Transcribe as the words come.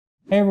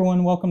Hey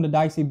everyone, welcome to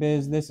Dicey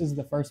Biz. This is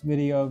the first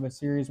video of a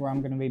series where I'm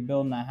going to be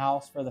building a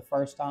house for the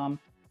first time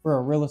for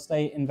a real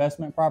estate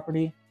investment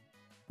property.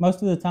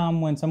 Most of the time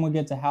when someone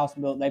gets a house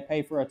built, they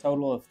pay for a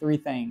total of three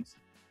things.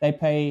 They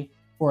pay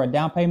for a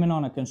down payment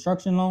on a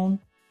construction loan,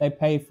 they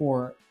pay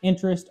for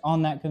interest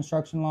on that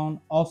construction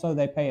loan, also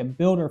they pay a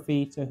builder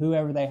fee to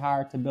whoever they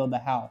hire to build the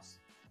house.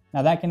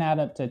 Now that can add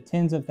up to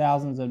tens of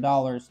thousands of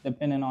dollars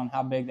depending on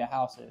how big the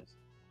house is.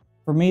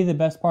 For me, the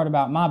best part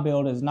about my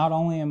build is not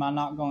only am I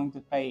not going to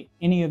pay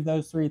any of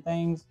those three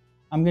things,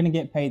 I'm going to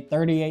get paid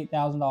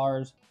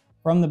 $38,000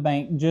 from the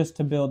bank just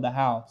to build the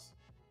house.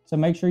 So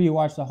make sure you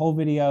watch the whole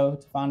video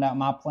to find out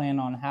my plan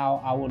on how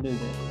I will do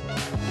this.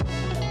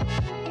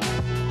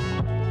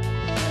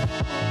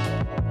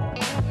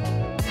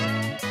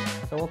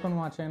 So welcome to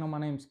my channel. My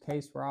name is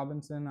Case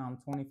Robinson. I'm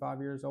 25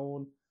 years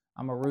old.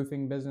 I'm a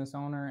roofing business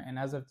owner, and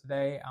as of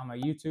today, I'm a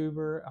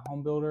YouTuber, a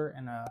home builder,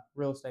 and a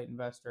real estate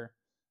investor.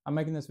 I'm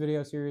making this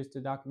video series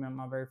to document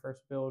my very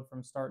first build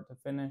from start to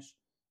finish,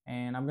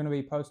 and I'm going to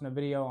be posting a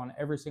video on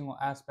every single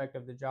aspect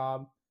of the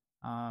job,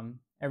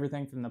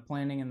 everything from the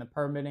planning and the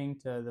permitting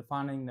to the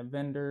finding the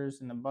vendors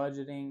and the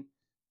budgeting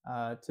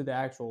to the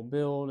actual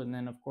build, and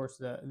then of course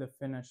the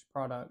finished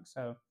product.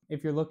 So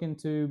if you're looking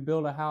to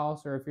build a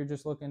house, or if you're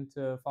just looking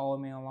to follow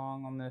me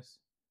along on this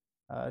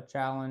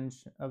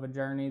challenge of a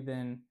journey,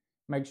 then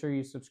make sure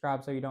you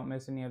subscribe so you don't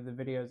miss any of the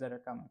videos that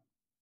are coming.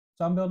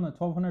 So I'm building a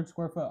 1,200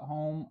 square foot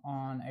home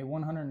on a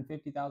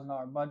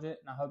 $150,000 budget,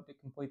 and I hope to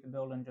complete the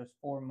build in just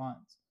 4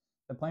 months.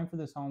 The plan for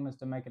this home is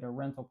to make it a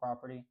rental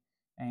property,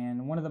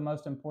 and one of the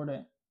most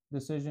important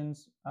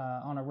decisions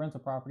on a rental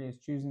property is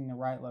choosing the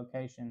right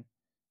location.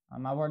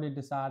 I've already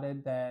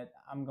decided that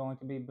I'm going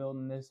to be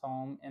building this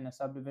home in a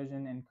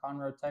subdivision in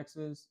Conroe,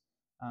 Texas.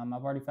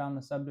 I've already found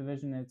the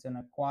subdivision. It's in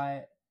a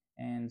quiet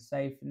and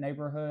safe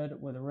neighborhood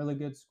with a really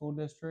good school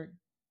district.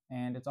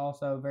 And it's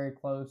also very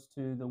close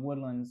to the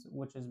Woodlands,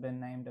 which has been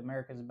named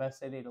America's best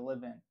city to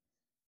live in.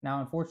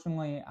 Now,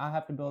 unfortunately, I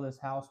have to build this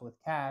house with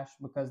cash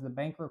because the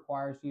bank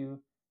requires you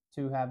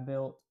to have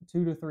built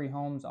 2 to 3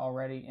 homes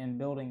already in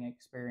building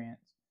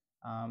experience.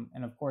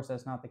 And of course,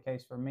 that's not the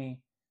case for me.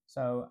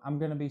 So I'm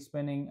going to be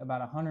spending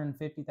about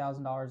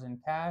 $150,000 in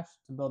cash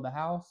to build the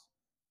house.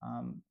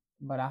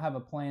 But I have a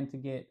plan to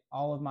get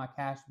all of my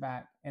cash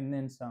back and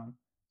then some.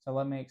 So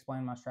let me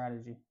explain my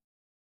strategy.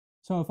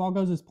 So if all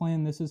goes as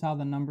planned, this is how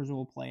the numbers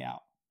will play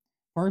out.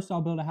 First,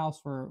 I'll build a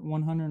house for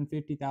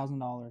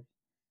 $150,000.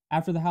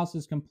 After the house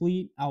is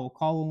complete, I will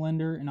call a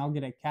lender and I'll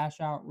get a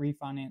cash out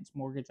refinance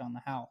mortgage on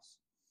the house.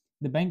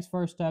 The bank's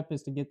first step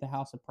is to get the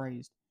house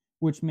appraised,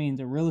 which means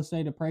a real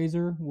estate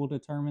appraiser will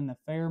determine the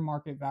fair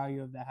market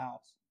value of the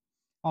house.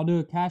 I'll do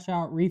a cash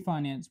out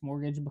refinance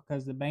mortgage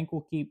because the bank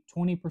will keep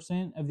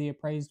 20% of the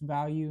appraised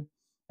value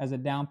as a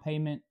down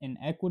payment in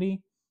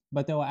equity,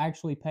 but they'll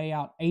actually pay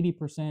out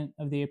 80%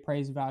 of the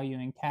appraised value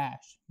in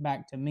cash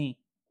back to me.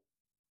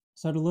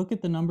 So to look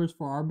at the numbers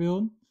for our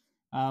build,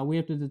 we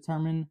have to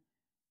determine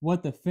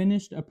what the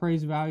finished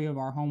appraised value of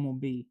our home will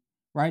be.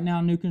 Right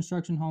now, new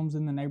construction homes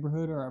in the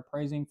neighborhood are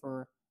appraising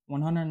for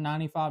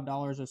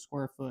 $195 a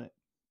square foot.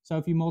 So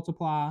if you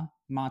multiply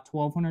my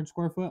 1,200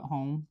 square foot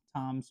home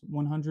times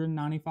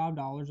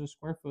 $195 a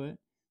square foot,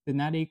 then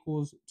that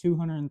equals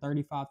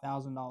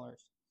 $235,000.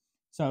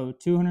 So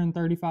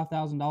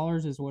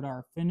 $235,000 is what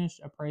our finished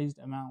appraised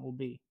amount will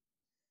be.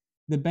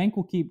 The bank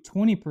will keep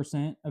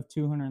 20% of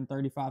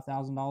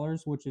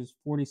 $235,000, which is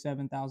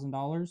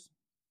 $47,000,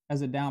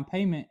 as a down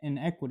payment in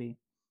equity.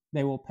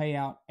 They will pay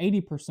out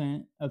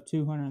 80% of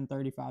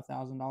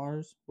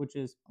 $235,000, which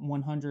is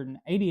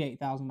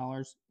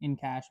 $188,000 in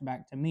cash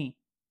back to me.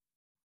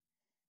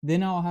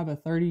 Then I'll have a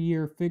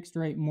 30-year fixed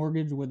rate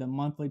mortgage with a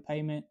monthly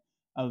payment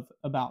of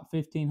about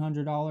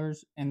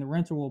 $1,500, and the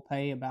renter will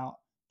pay about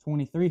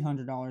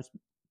 $2,300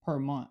 per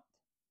month.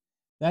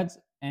 That's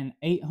an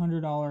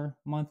 $800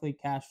 monthly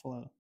cash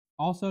flow.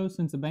 Also,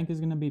 since the bank is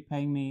going to be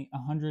paying me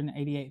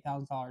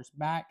 $188,000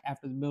 back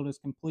after the build is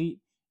complete,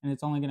 and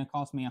it's only going to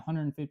cost me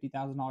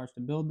 $150,000 to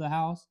build the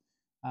house,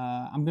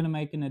 I'm going to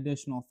make an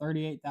additional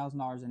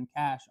 $38,000 in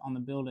cash on the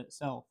build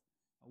itself.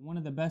 One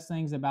of the best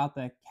things about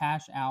the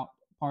cash out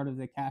part of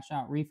the cash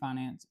out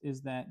refinance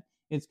is that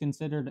it's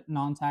considered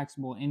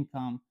non-taxable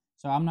income.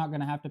 So I'm not going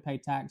to have to pay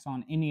tax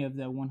on any of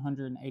the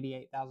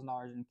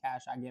 $188,000 in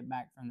cash I get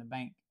back from the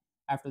bank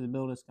after the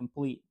build is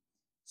complete.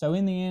 So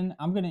in the end,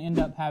 I'm going to end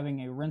up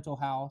having a rental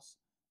house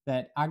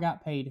that I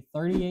got paid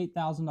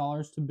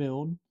 $38,000 to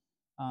build.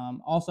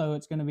 Also,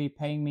 it's going to be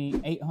paying me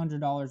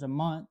 $800 a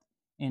month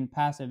in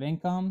passive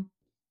income.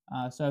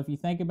 So if you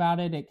think about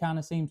it, it kind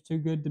of seems too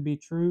good to be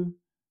true.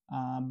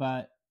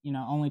 But,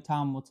 only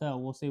time will tell.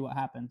 We'll see what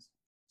happens.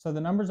 So the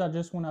numbers I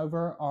just went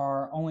over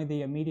are only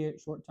the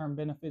immediate short-term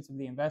benefits of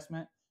the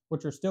investment,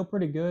 which are still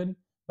pretty good,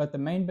 but the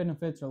main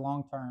benefits are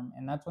long-term,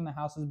 and that's when the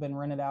house has been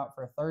rented out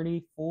for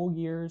 30 full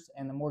years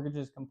and the mortgage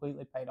is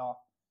completely paid off.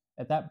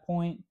 At that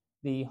point,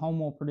 the home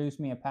will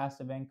produce me a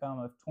passive income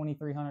of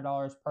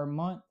 $2,300 per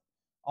month.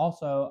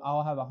 Also,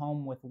 I'll have a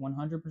home with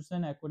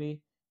 100%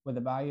 equity with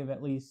a value of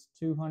at least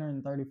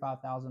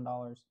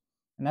 $235,000.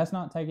 And that's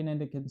not taking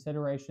into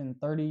consideration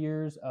 30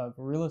 years of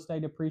real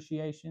estate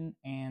appreciation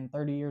and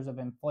 30 years of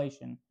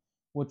inflation,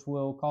 which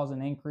will cause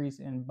an increase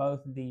in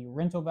both the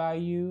rental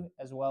value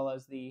as well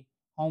as the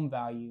home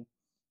value.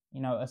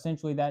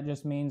 Essentially that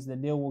just means the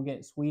deal will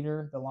get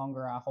sweeter the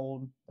longer I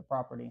hold the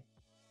property.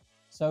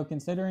 So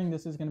considering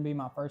this is going to be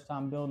my first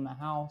time building a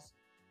house,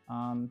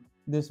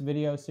 this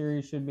video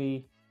series should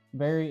be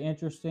very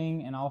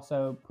interesting and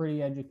also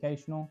pretty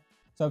educational.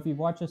 So if you've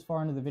watched this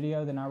far into the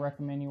video, then I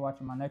recommend you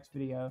watching my next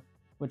video,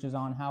 which is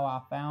on how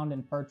I found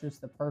and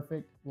purchased the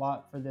perfect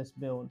lot for this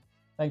build.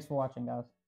 Thanks for watching, guys.